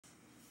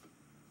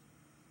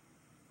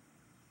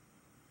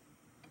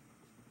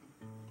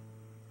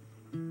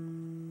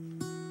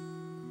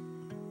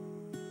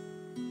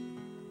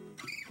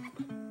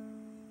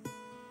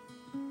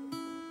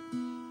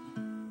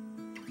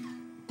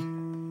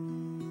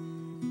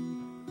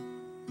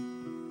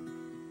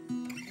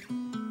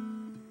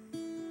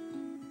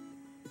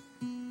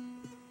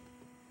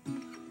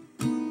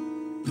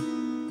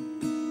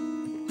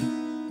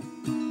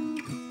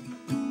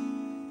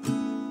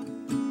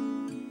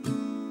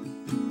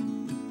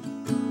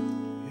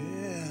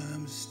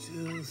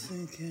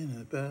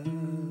about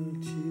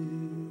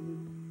you,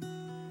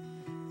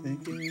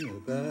 thinking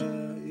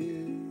about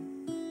you,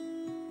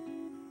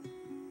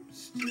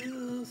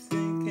 still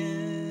thinking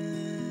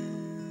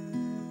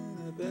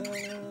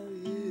about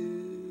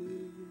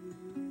you.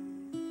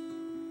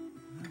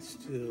 I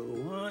still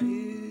want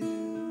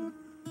you,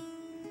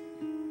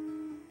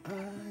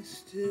 I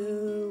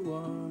still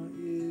want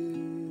you.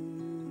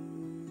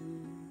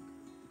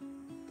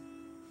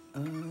 I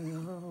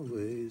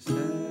always have,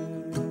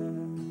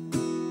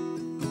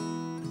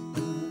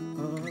 I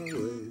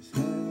always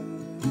have.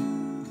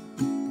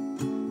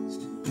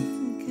 Still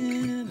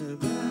thinking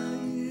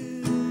about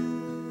you,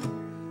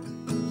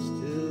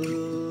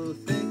 still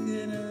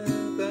thinking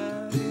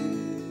about you.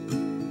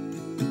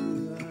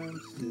 I'm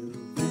still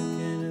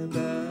thinking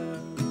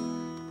about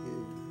you,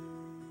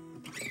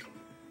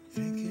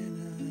 thinking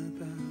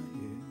about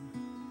you.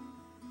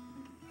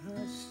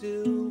 I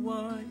still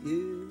want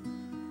you,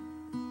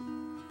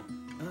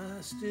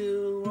 I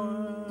still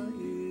want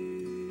you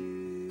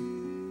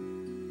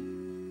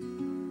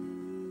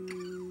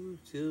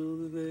till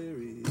the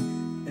very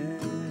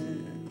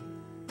end,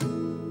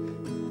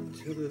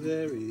 till the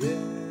very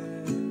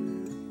end,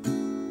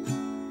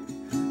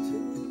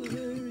 till the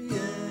very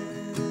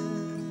end,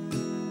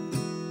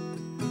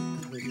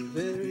 till the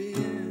very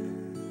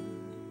end.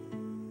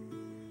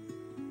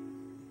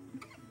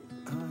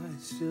 I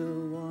still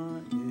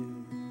want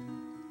you,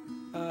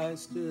 I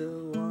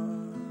still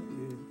want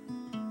you,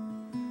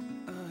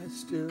 I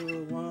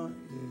still want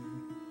you,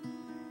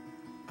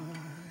 I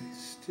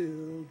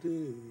still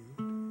do,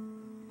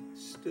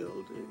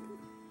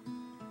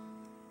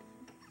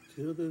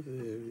 till the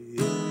very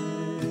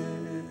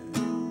end,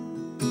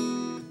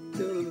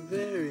 till the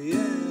very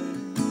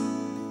end.